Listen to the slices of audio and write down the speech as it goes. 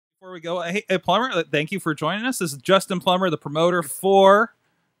Before we go, hey, Plummer, thank you for joining us. This is Justin Plummer, the promoter for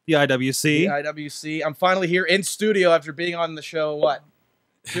the IWC. The IWC. I'm finally here in studio after being on the show, what,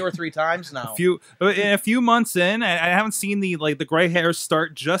 2 or 3 times now? A few months in. I haven't seen the gray hairs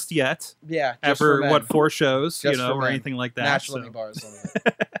start just yet. Yeah, just after 4 shows, just or anything like that. National bars.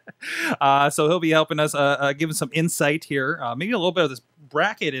 So he'll be helping us, giving some insight here, maybe a little bit of this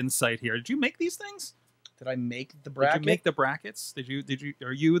bracket insight here. Did you make these things? Did I make the bracket? Did you make the brackets? Did you?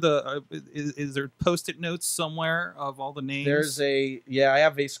 Are you the? Is there Post-it notes somewhere of all the names? I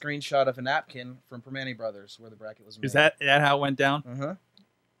have a screenshot of a napkin from Permane Brothers where the bracket was made. Is that how it went down? Uh-huh.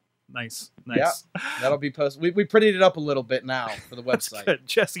 Nice. Yeah, that'll be posted. We prettied it up a little bit now for the website. Good.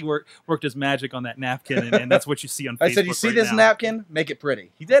 Jesse worked his magic on that napkin, and that's what you see on Facebook. I said, you see this napkin? Make it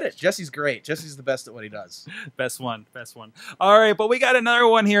pretty. He did it. Jesse's great. Jesse's the best at what he does. Best one. All right, but we got another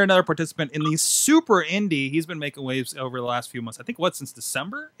one here, another participant in the Super Indy. He's been making waves over the last few months. I think, since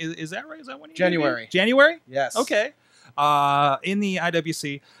December? Is that right? Is that when he January. January? Yes. Okay. In the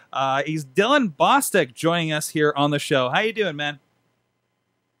IWC. He's Dylan Bostic joining us here on the show. How you doing, man?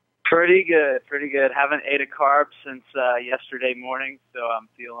 Pretty good. Haven't ate a carb since yesterday morning, so I'm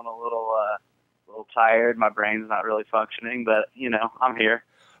feeling a little tired. My brain's not really functioning, but I'm here.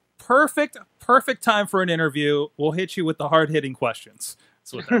 Perfect time for an interview. We'll hit you with the hard-hitting questions.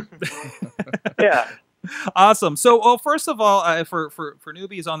 Yeah. Awesome. So, first of all, for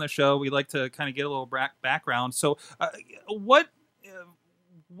newbies on the show, we like to kind of get a little background. So, what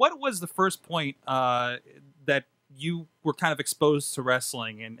was the first point that you were kind of exposed to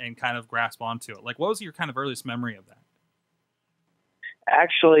wrestling and kind of grasp onto it? Like, what was your kind of earliest memory of that?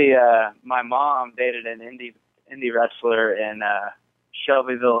 Actually, my mom dated an indie wrestler in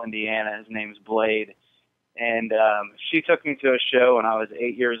Shelbyville, Indiana. His name's Blade. And she took me to a show when I was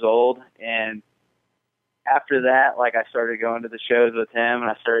 8 years old. And after that, I started going to the shows with him,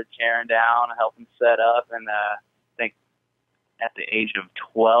 and I started tearing down, helping set up. And I think at the age of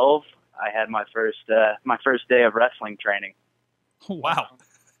 12, I had my first day of wrestling training. Wow!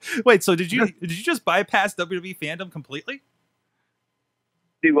 Wait, so did you just bypass WWE fandom completely?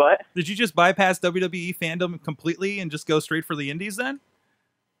 Do what? Did you just bypass WWE fandom completely and just go straight for the indies then?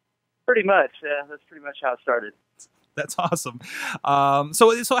 Pretty much. Yeah, that's pretty much how it started. That's awesome.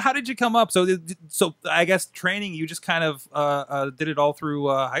 So how did you come up? So I guess training, you just kind of did it all through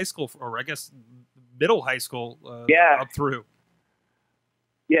high school, or I guess middle high school. Up through.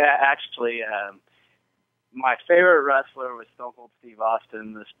 Yeah, actually, my favorite wrestler was Stone Cold Steve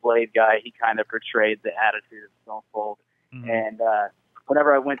Austin. This Blade guy, he kind of portrayed the attitude of Stone Cold. Mm-hmm. And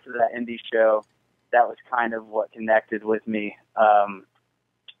whenever I went to that indie show, that was kind of what connected with me.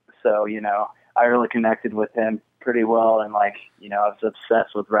 So, I really connected with him pretty well. And, I was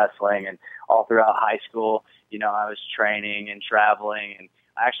obsessed with wrestling. And all throughout high school, I was training and traveling. And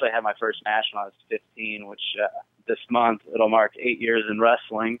I actually had my first match when I was 15, which this month it'll mark 8 years in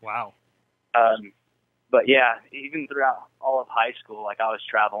wrestling. Wow. But yeah, even throughout all of high school, I was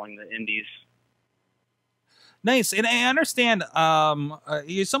traveling the indies. Nice. And I understand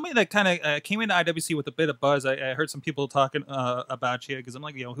you're somebody that kind of came into IWC with a bit of buzz. I heard some people talking about you because I'm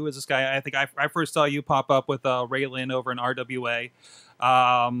like, who is this guy? I think I first saw you pop up with Ray Lynn over in RWA.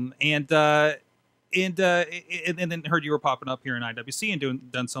 And then heard you were popping up here in IWC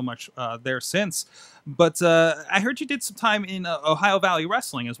and done so much there since. But I heard you did some time in Ohio Valley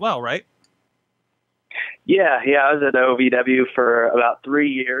Wrestling as well, right? Yeah. I was at OVW for about 3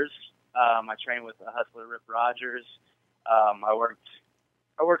 years. I trained with Hustler Rip Rogers. I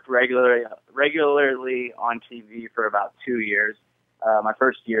worked regularly on TV for about 2 years. My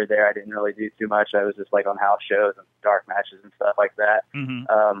first year there, I didn't really do too much. I was just on house shows and dark matches and stuff like that.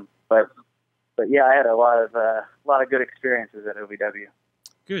 Mm-hmm. But yeah, I had a lot of good experiences at OVW.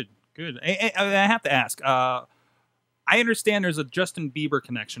 Good. I have to ask. I understand there's a Justin Bieber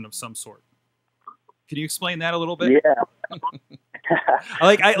connection of some sort. Can you explain that a little bit? Yeah.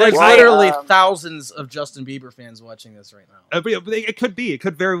 There's literally thousands of Justin Bieber fans watching this right now. It could be. It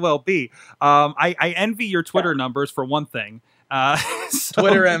could very well be. I envy your Twitter numbers for one thing.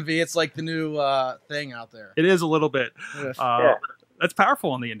 Twitter envy. It's like the new thing out there. It is a little bit. That's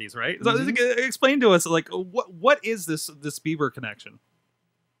powerful on the indies, right? Mm-hmm. So explain to us, what is this Bieber connection?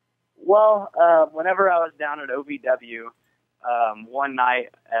 Well, whenever I was down at OVW, one night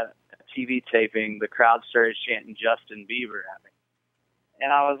at a TV taping, the crowd started chanting Justin Bieber at me.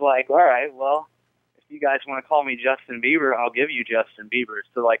 And I was like, all right, well, if you guys want to call me Justin Bieber, I'll give you Justin Bieber.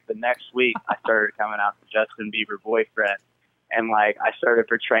 So, the next week, I started coming out to Justin Bieber boyfriend. And, I started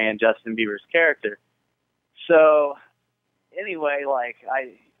portraying Justin Bieber's character. So, anyway,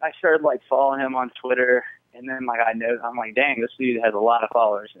 I started, following him on Twitter. And then like I'm like, dang, this dude has a lot of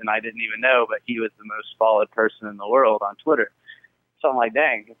followers, and I didn't even know, but he was the most followed person in the world on Twitter. So I'm like,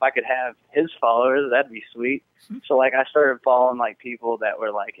 dang, if I could have his followers, that'd be sweet. So like I started following like people that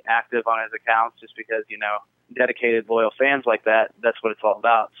were like active on his accounts, just because, you know, dedicated loyal fans like that, that's what it's all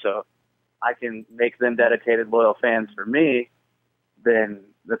about. So I can make them dedicated loyal fans for me, then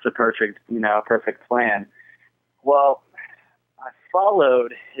that's a perfect plan. Well, I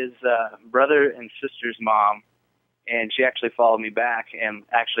followed his brother and sister's mom, and she actually followed me back, and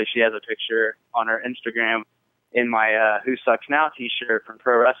actually she has a picture on her Instagram in my Who Sucks Now t-shirt from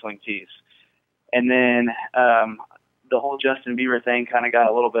Pro Wrestling Tees. And then the whole Justin Bieber thing kind of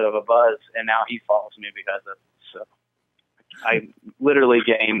got a little bit of a buzz, and now he follows me because of it. So I literally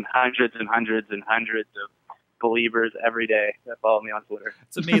gain hundreds and hundreds and hundreds of believers every day that follow me on Twitter.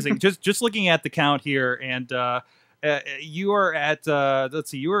 It's amazing. just looking at the count here, and you are at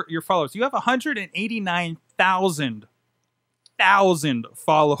let's see, your followers. You have 189,000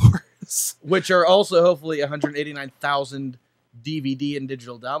 followers, which are also hopefully 189,000 DVD and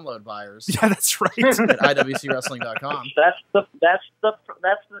digital download buyers. Yeah, that's right. At IWCWrestling.com. That's the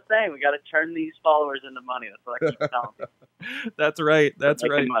thing. We got to turn these followers into money. That's what I keep telling people. That's right. That's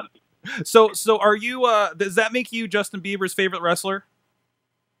right. Money. So are you? Does that make you Justin Bieber's favorite wrestler?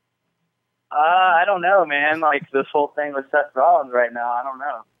 I don't know, man. Like this whole thing with Seth Rollins right now. I don't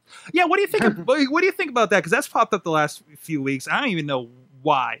know. Yeah, what do you think? What do you think about that? Because that's popped up the last few weeks. I don't even know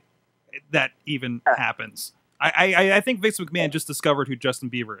why that even happens. I think Vince McMahon just discovered who Justin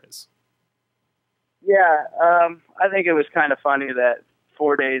Bieber is. Yeah, I think it was kind of funny that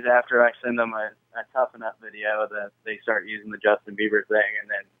 4 days after I send them a Toughen Up video, that they start using the Justin Bieber thing, and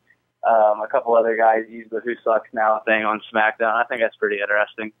then a couple other guys use the Who Sucks Now thing on SmackDown. I think that's pretty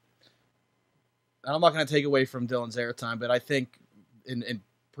interesting. And I'm not going to take away from Dylan's airtime, but I think in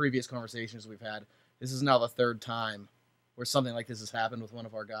previous conversations we've had, this is now the third time where something like this has happened with one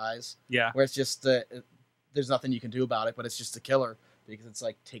of our guys. Yeah. Where it's just, there's nothing you can do about it, but it's just a killer, because it's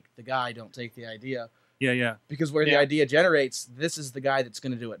like, take the guy, don't take the idea. Yeah, yeah. Because where the idea generates, this is the guy that's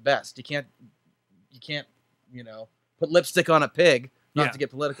going to do it best. You can't, put lipstick on a pig, not to get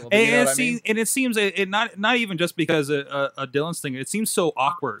political. And, you know what I mean? And it seems not even just because a Dylan's thing. It seems so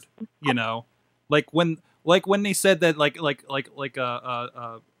awkward, like when they said that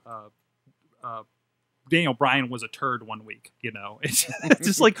Daniel Bryan was a turd one week. It's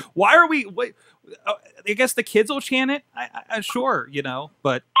just like, why are we? Wait, I guess the kids will chant it. I sure,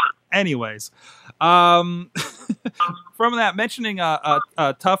 but. Anyways, from that, mentioning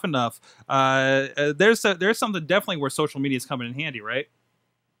Tough Enough, there's something definitely where social media is coming in handy, right?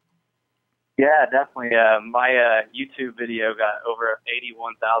 Yeah, definitely. My YouTube video got over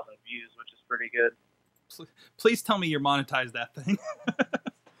 81,000 views, which is pretty good. Please tell me you're monetized that thing.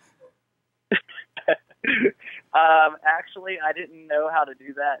 Actually, I didn't know how to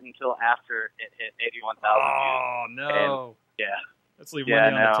do that until after it hit 81,000 views. Oh, no. And, yeah. Let's leave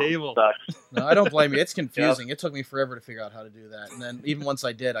money on the table. No, I don't blame you. It's confusing. It took me forever to figure out how to do that. And then even once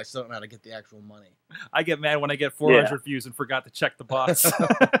I did, I still don't know how to get the actual money. I get mad when I get 400 views and forgot to check the box.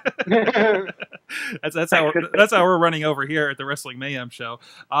 that's how we're running over here at the Wrestling Mayhem show.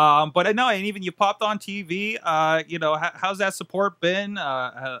 But no, and even you popped on TV. How's that support been?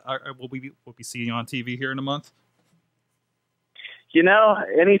 Will we be seeing you on TV here in a month?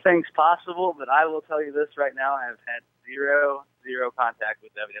 Anything's possible, but I will tell you this right now: I have had zero contact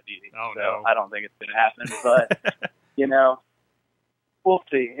with WWE. Oh, so no. I don't think it's going to happen, but, we'll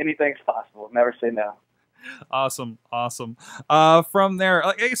see. Anything's possible. Never say no. Awesome. From there,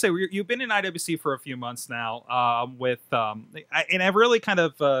 like I say, you've been in IWC for a few months now. And I've really kind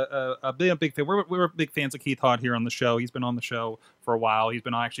of been a big fan. We're big fans of Keith Hott here on the show. He's been on the show for a while. He's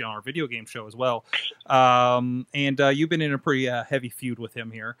been actually on our video game show as well. And you've been in a pretty heavy feud with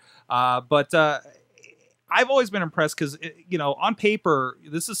him here. But I've always been impressed because, on paper,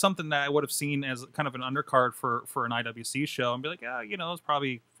 this is something that I would have seen as kind of an undercard for an IWC show and be like, it's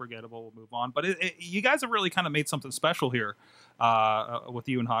probably forgettable. We'll move on. But you guys have really kind of made something special here with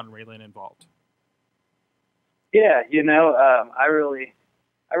you and Hott and Raylan involved. Yeah, I really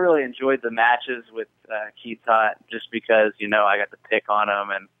enjoyed the matches with Keith Hott just because, I got to pick on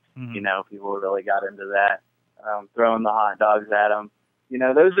him and, people really got into that, throwing the hot dogs at him.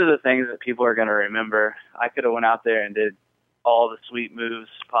 Those are the things that people are going to remember. I could have went out there and did all the sweet moves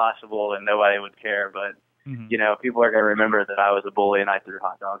possible and nobody would care. But, people are going to remember that I was a bully and I threw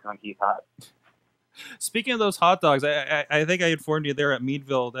hot dogs on Keith Hott. Speaking of those hot dogs, I think I informed you there at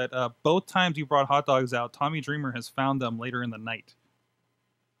Meadville that both times you brought hot dogs out, Tommy Dreamer has found them later in the night.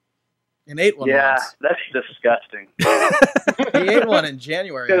 And ate one Yeah, once. that's disgusting. He ate one in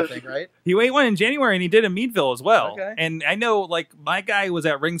January, I think, right? He ate one in January, and he did in Meadville as well. Okay. And I know, like, my guy was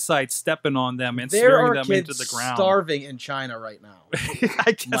at ringside stepping on them and There smearing are them kids into the ground. starving in China right now.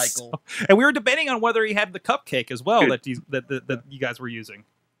 I guess Michael. so. And we were debating on whether he had the cupcake as well that you guys were using.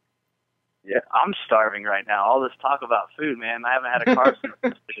 Yeah, I'm starving right now. All this talk about food, man. I haven't had a carb since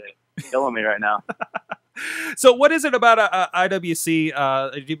yesterday. It's killing me right now. So what is it about IWC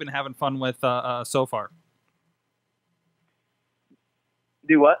that you've been having fun with so far?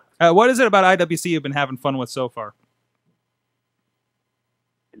 Do what? What is it about IWC you've been having fun with so far?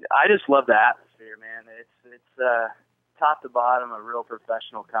 I just love the atmosphere, man. It's top to bottom a real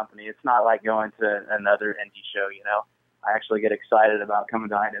professional company. It's not like going to another indie show, you know. I actually get excited about coming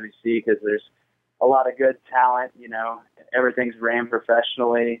to IWC because there's a lot of good talent, you know. Everything's ran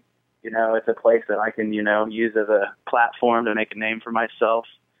professionally. You know, it's a place that I can, you know, use as a platform to make a name for myself.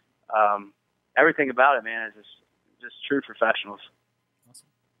 Everything about it, man, is just true professionals. Awesome.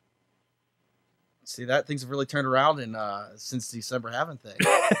 See that things have really turned around in since December, haven't they?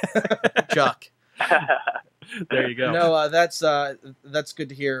 Chuck. There you go. No, that's good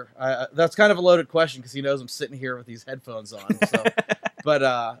to hear. That's kind of a loaded question because he knows I'm sitting here with these headphones on. So,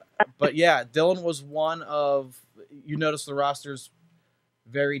 but yeah, Dylan was one of. You notice the roster's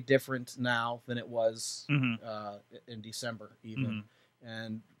very different now than it was in December, even,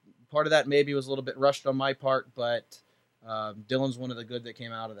 and part of that maybe was a little bit rushed on my part, but Dylan's one of the good that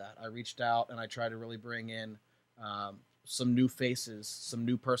came out of that. I reached out and I tried to really bring in some new faces, some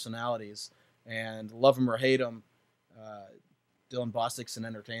new personalities. And love him or hate him, Dylan Bostic's an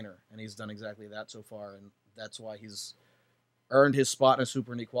entertainer, and he's done exactly that so far, and that's why he's earned his spot in a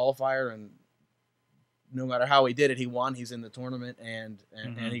Super Indie qualifier. And no matter how he did it, he won. He's in the tournament, and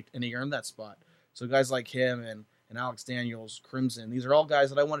he earned that spot. So guys like him and Alex Daniels, Crimson, these are all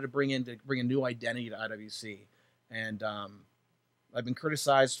guys that I wanted to bring in to bring a new identity to IWC. And I've been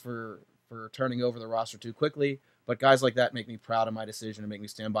criticized for turning over the roster too quickly. But guys like that make me proud of my decision and make me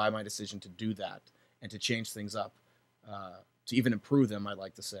stand by my decision to do that and to change things up, to even improve them, I'd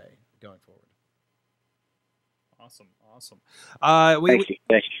like to say, going forward. Awesome. Thank you.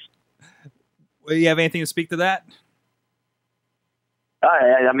 You have anything to speak to that?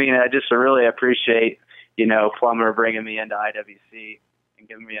 I mean, I just really appreciate, you know, Plummer bringing me into IWC and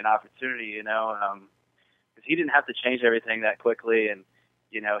giving me an opportunity, you know, because he didn't have to change everything that quickly, and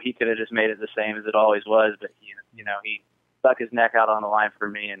you know, he could have just made it the same as it always was, but you know, he stuck his neck out on the line for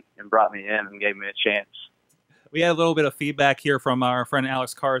me and brought me in and gave me a chance. We had a little bit of feedback here from our friend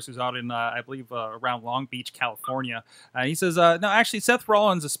Alex Cars, who's out in, I believe, around Long Beach, California. He says, no, actually, Seth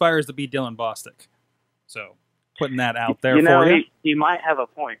Rollins aspires to be Dylan Bostic. So, putting that out there you know, for you. He might have a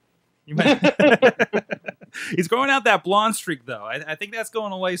point. He's growing out that blonde streak, though. I think that's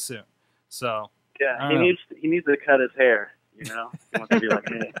going away soon. So, yeah, he needs to cut his hair. You know, he wants to be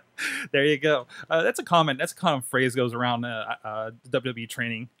like me. There you go. That's a common phrase goes around WWE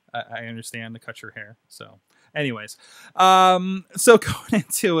training. I understand, to cut your hair. So, anyways, so going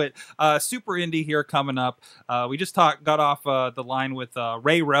into it, Super Indie here coming up. We just got off the line with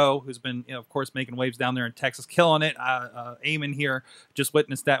Ray Rowe, who's been, you know, of course, making waves down there in Texas, killing it. Eamon here just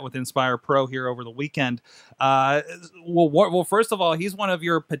witnessed that with Inspire Pro here over the weekend. Well, first of all, he's one of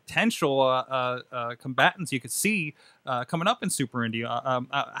your potential combatants you could see coming up in Super Indie.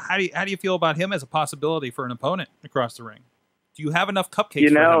 How do you feel about him as a possibility for an opponent across the ring? Do you have enough cupcakes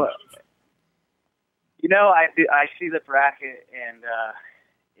for him? You know, I see the bracket, and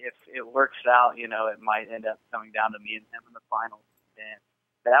if it works out, you know, it might end up coming down to me and him in the finals. And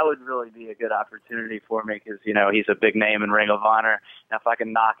that would really be a good opportunity for me because, you know, he's a big name in Ring of Honor. Now, if I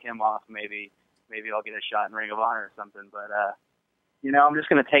can knock him off, maybe I'll get a shot in Ring of Honor or something. But, you know, I'm just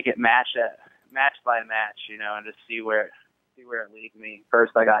going to take it match by match, you know, and just see where it leads me.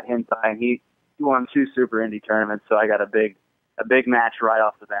 First, I got Hentai, and he won 2 Super Indie tournaments, so I got a big match right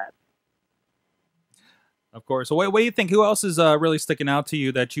off the bat. Of course. So what do you think? Who else is really sticking out to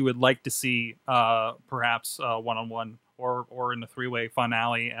you that you would like to see perhaps one-on-one or in the 3-way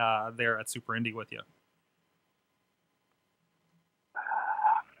finale there at Super Indie with you?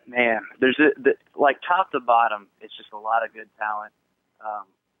 Man, there's like top to bottom, it's just a lot of good talent.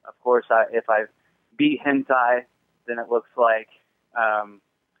 Of course, if I beat Hentai, then it looks like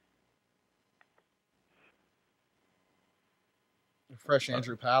fresh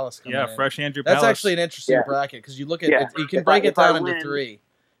Andrew Palace coming in. Fresh Andrew Palace. That's actually an interesting bracket because you look at it, you can break it down into 3,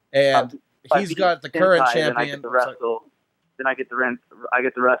 and he's got the current champion. Then I get to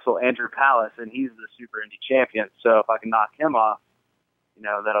wrestle Andrew Palace, and he's the Super Indie champion. So if I can knock him off, you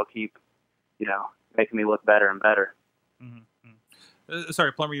know, that'll keep, you know, making me look better and better. Mm-hmm.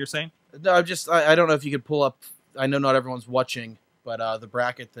 Sorry, Plumber, you're saying? No, I don't know if you could pull up. I know not everyone's watching, but the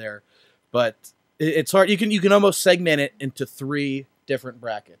bracket there, but it's hard. You can almost segment it into 3 different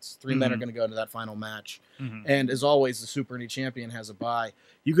brackets. 3 men are going to go into that final match, and as always, the Super Indie champion has a bye.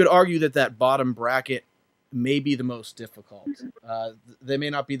 You could argue that bottom bracket may be the most difficult. They may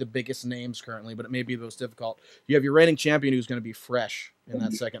not be the biggest names currently, but it may be the most difficult. You have your reigning champion who's going to be fresh in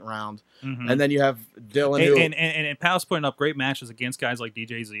that second round, and then you have Dylan, and Pal's putting up great matches against guys like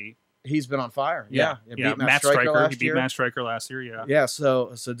DJZ. He's been on fire. Yeah. Beat Matt Striker. He beat Matt Striker last year. Yeah.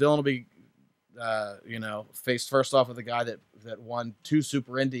 So Dylan will be, faced first off with a guy that won 2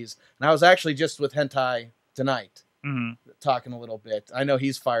 Super Indies, and I was actually just with Hentai tonight, talking a little bit. I know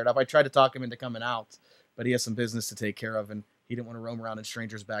he's fired up. I tried to talk him into coming out, but he has some business to take care of, and he didn't want to roam around in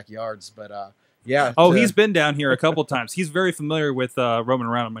strangers' backyards. But yeah. Oh, he's been down here a couple times. He's very familiar with roaming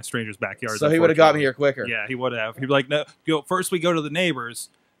around in my strangers' backyards. So he would have got me here quicker. Yeah, he would have. He'd be like, no, first we go to the neighbors,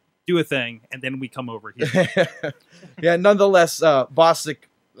 do a thing, and then we come over here. Yeah, nonetheless, Bostic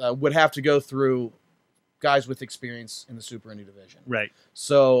would have to go through guys with experience in the Super Indie division. Right.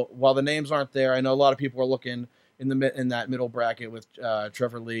 So while the names aren't there, I know a lot of people are looking in that middle bracket with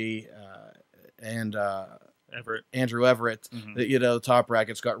Trevor Lee and Andrew Everett. The top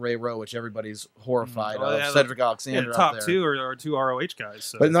bracket's got Ray Rowe, which everybody's horrified of. Cedric Alexander. The top up there. 2 are 2 ROH guys.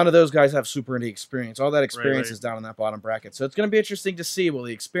 So. But none of those guys have Super Indie experience. All that experience is down in that bottom bracket. So it's going to be interesting to see. Will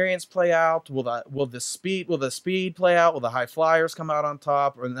the experience play out? Will the speed play out? Will the high flyers come out on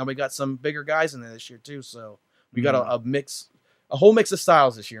top? And then we got some bigger guys in there this year too. So we got a whole mix of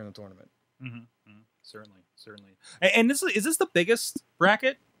styles this year in the tournament. Certainly. And is this the biggest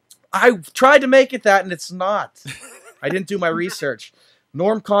bracket? I tried to make it that, and it's not. I didn't do my research.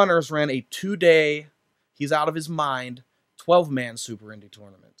 Norm Connors ran a 2-day, he's out of his mind, 12-man Super Indie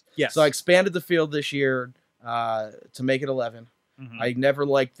tournament. Yes. So I expanded the field this year to make it 11. I never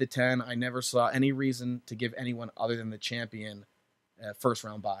liked the 10. I never saw any reason to give anyone other than the champion a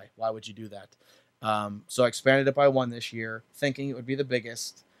first-round bye. Why would you do that? So I expanded it by 1 this year, thinking it would be the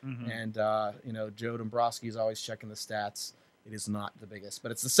biggest. And, Joe Dombrowski is always checking the stats. It is not the biggest,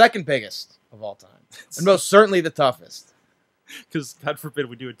 but it's the second biggest of all time, and most certainly the toughest. Because God forbid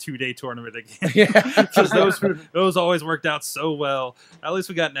we do a 2-day tournament again. Yeah, because those always worked out so well. At least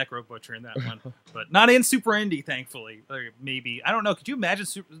we got Necro Butcher in that one, but not in Super Indie, thankfully. Or maybe, I don't know. Could you imagine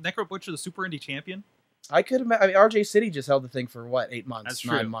Necro Butcher the Super Indie champion? I could imagine. I mean, RJ City just held the thing for what, 8 months, That's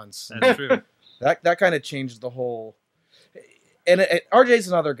 9 true. months. That's true. That kind of changed the whole. And RJ's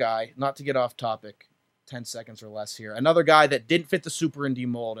another guy. Not to get off topic. 10 seconds or less here. Another guy that didn't fit the Super Indie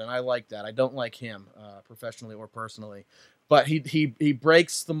mold, and I like that. I don't like him professionally or personally, but he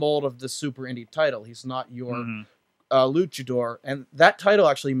breaks the mold of the Super Indie title. He's not your luchador, and that title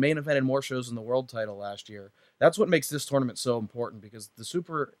actually main evented more shows than the world title last year. That's what makes this tournament so important, because the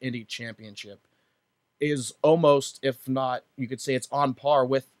Super Indie Championship is almost, if not, you could say it's on par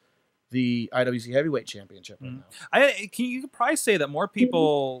with the IWC Heavyweight Championship right now. You could probably say that more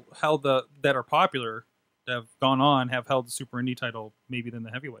people that are popular have gone on have held the Super Indie title maybe than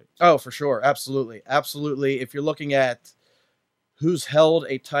the heavyweight. Oh, for sure. Absolutely. If you're looking at who's held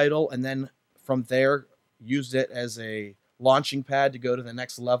a title and then from there used it as a launching pad to go to the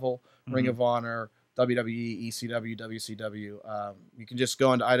next level, Ring of Honor, WWE, ECW, WCW, you can just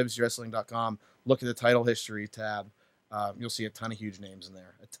go into IWCWrestling.com, look at the title history tab. You'll see a ton of huge names in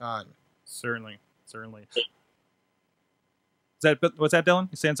there. A ton. Certainly. What's that, Dylan?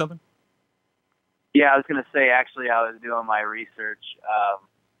 You saying something? Yeah, I was going to say, actually, I was doing my research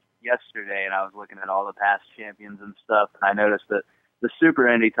yesterday, and I was looking at all the past champions and stuff, and I noticed that the Super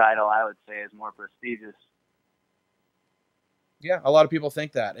Indie title, I would say, is more prestigious. Yeah, a lot of people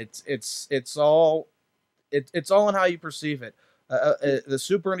think that. It's all in how you perceive it. The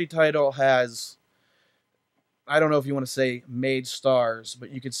Super Indie title has, I don't know if you want to say made stars, but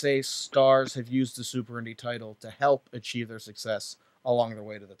you could say stars have used the Super Indie title to help achieve their success along their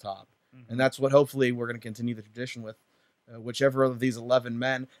way to the top. And that's what hopefully we're going to continue the tradition with, whichever of these 11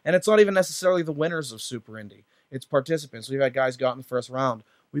 men. And it's not even necessarily the winners of Super Indie. It's participants. We've had guys go out in the first round.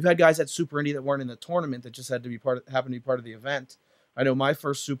 We've had guys at Super Indie that weren't in the tournament that just had to be happened to be part of the event. I know my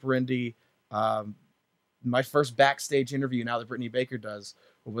first Super Indie, my first backstage interview now that Brittany Baker does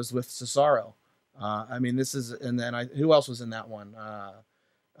was with Cesaro. And then who else was in that one?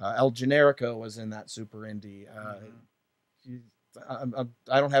 El Generico was in that Super Indie.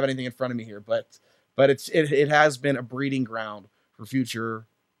 I don't have anything in front of me here, but it has been a breeding ground for future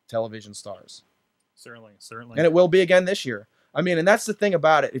television stars. Certainly. And it will be again this year. I mean, and that's the thing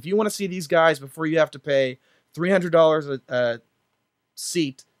about it. If you want to see these guys before you have to pay $300 a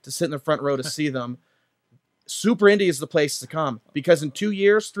seat to sit in the front row to see them, Super Indy is the place to come, because in 2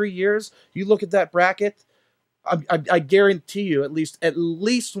 years, 3 years, you look at that bracket, I guarantee you at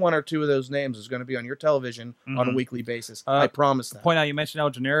least one or two of those names is going to be on your television on a weekly basis. I promise that. Point out, you mentioned El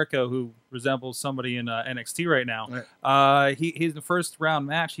Generico, who resembles somebody in NXT right now. Right. He's the first round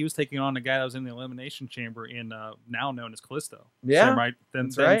match. He was taking on a guy that was in the Elimination Chamber in now known as Callisto. Yeah, then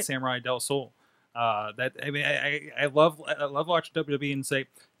right. Samurai Del Sol. I love watching WWE and say,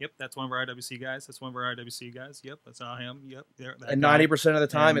 yep, that's one of our IWC guys. That's one of our IWC guys. Yep, that's him. Yep, and 90% of the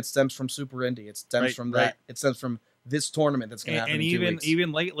time, it stems from Super Indy. It stems from that. Right. It stems from this tournament that's going to happen. And in 2 weeks.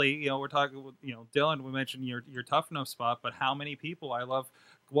 even lately, we're talking with Dylan. We mentioned your tough enough spot, but how many people I love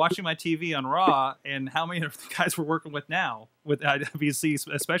watching my TV on Raw, and how many of the guys we're working with now with IWC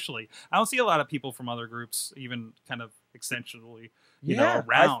especially. I don't see a lot of people from other groups, even kind of extensionally.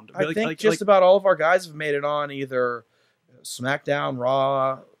 Around. I think just about all of our guys have made it on either SmackDown,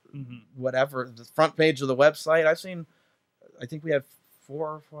 Raw, whatever, the front page of the website. I think we have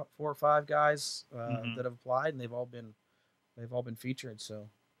four or five guys that have applied, and they've all been featured. So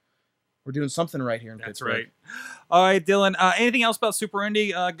we're doing something right here in Pittsburgh. That's right. All right, Dylan. Anything else about Super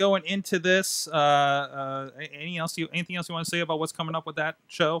Indy going into this? Anything else you want to say about what's coming up with that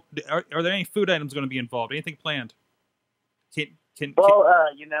show? Are there any food items going to be involved? Anything planned? You're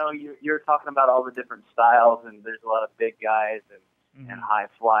talking about all the different styles, and there's a lot of big guys and high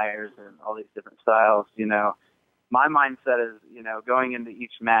flyers and all these different styles. My mindset is, going into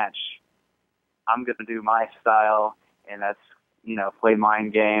each match, I'm going to do my style, and that's, play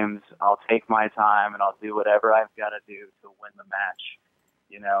mind games. I'll take my time, and I'll do whatever I've got to do to win the match.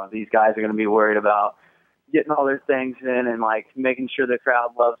 These guys are going to be worried about getting all their things in and, making sure the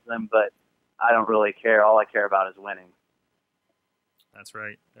crowd loves them, but I don't really care. All I care about is winning. That's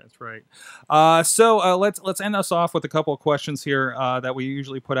right. So let's end us off with a couple of questions here that we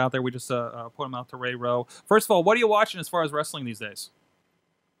usually put out there. We just put them out to Ray Rowe. First of all, what are you watching as far as wrestling these days?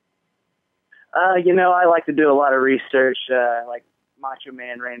 I like to do a lot of research, like Macho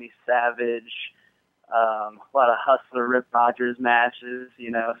Man Randy Savage, a lot of Hustler Rip Rogers matches,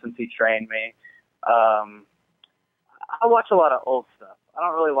 since he trained me. I watch a lot of old stuff. I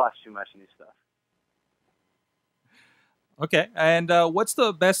don't really watch too much new stuff. Okay, and what's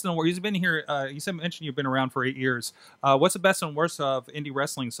the best and worst? You've been here. You mentioned you've been around for 8 years. What's the best and worst of indie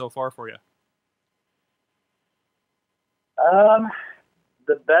wrestling so far for you?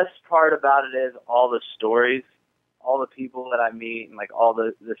 The best part about it is all the stories, all the people that I meet, and all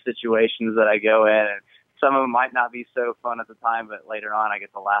the situations that I go in. And some of them might not be so fun at the time, but later on I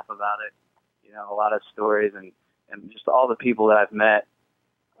get to laugh about it. A lot of stories and just all the people that I've met.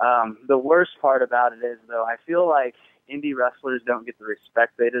 The worst part about it is, though, I feel like indie wrestlers don't get the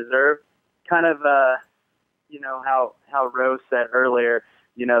respect they deserve. Kind of, how Rose said earlier,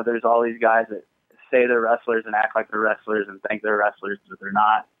 there's all these guys that say they're wrestlers and act like they're wrestlers and think they're wrestlers, but they're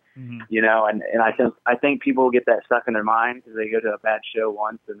not. And I think people get that stuck in their mind because they go to a bad show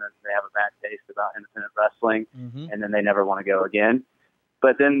once and then they have a bad taste about independent wrestling, and then they never want to go again.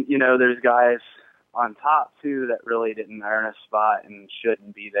 But then, there's guys on top, too, that really didn't earn a spot and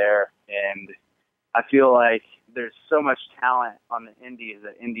shouldn't be there. And I feel like there's so much talent on the indies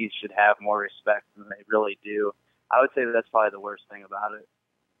that indies should have more respect than they really do. I would say that's probably the worst thing about it.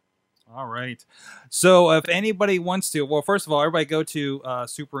 All right. So if anybody wants to, well, first of all, everybody go to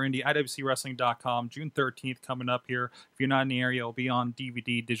Super Indie, IWCWrestling.com, June 13th coming up here. If you're not in the area, it'll be on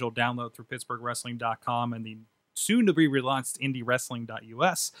DVD, digital download through PittsburghWrestling.com and the soon-to-be relaunched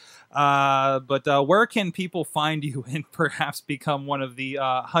IndieWrestling.us. But where can people find you and perhaps become one of the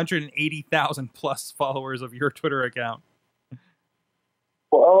 180,000 plus followers of your Twitter account?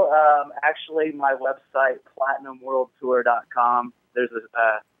 Well, actually, my website, PlatinumWorldTour.com, there's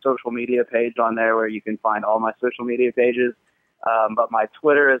a social media page on there where you can find all my social media pages. But my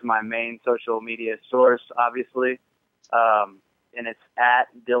Twitter is my main social media source, obviously. And it's at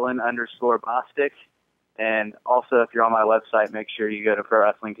Dylan_Bostic. And also, if you're on my website, make sure you go to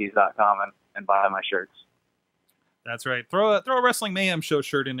ProWrestlingTees.com and buy my shirts. That's right. Throw a Wrestling Mayhem Show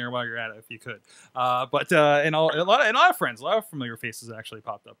shirt in there while you're at it, if you could. And a lot of friends, a lot of familiar faces actually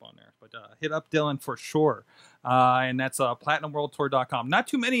popped up on there. But hit up Dylan for sure. And that's PlatinumWorldTour.com. Not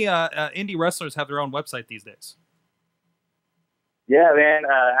too many indie wrestlers have their own website these days. Yeah, man.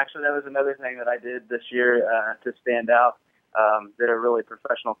 Actually, that was another thing that I did this year to stand out. Did a really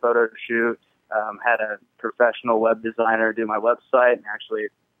professional photo shoot. Had a professional web designer do my website, and actually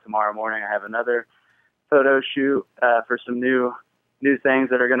tomorrow morning I have another photo shoot for some new things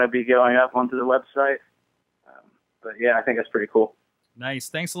that are going to be going up onto the website. But yeah, I think that's pretty cool. Nice.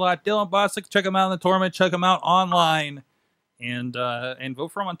 Thanks a lot, Dylan Bostic. Check him out in the tournament. Check him out online. and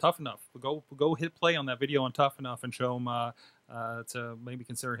vote for him on Tough Enough. Go hit play on that video on Tough Enough and show him to maybe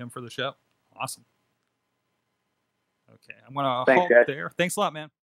consider him for the show. Awesome. Okay, I'm gonna Thanks, halt guys. there. Thanks a lot, man.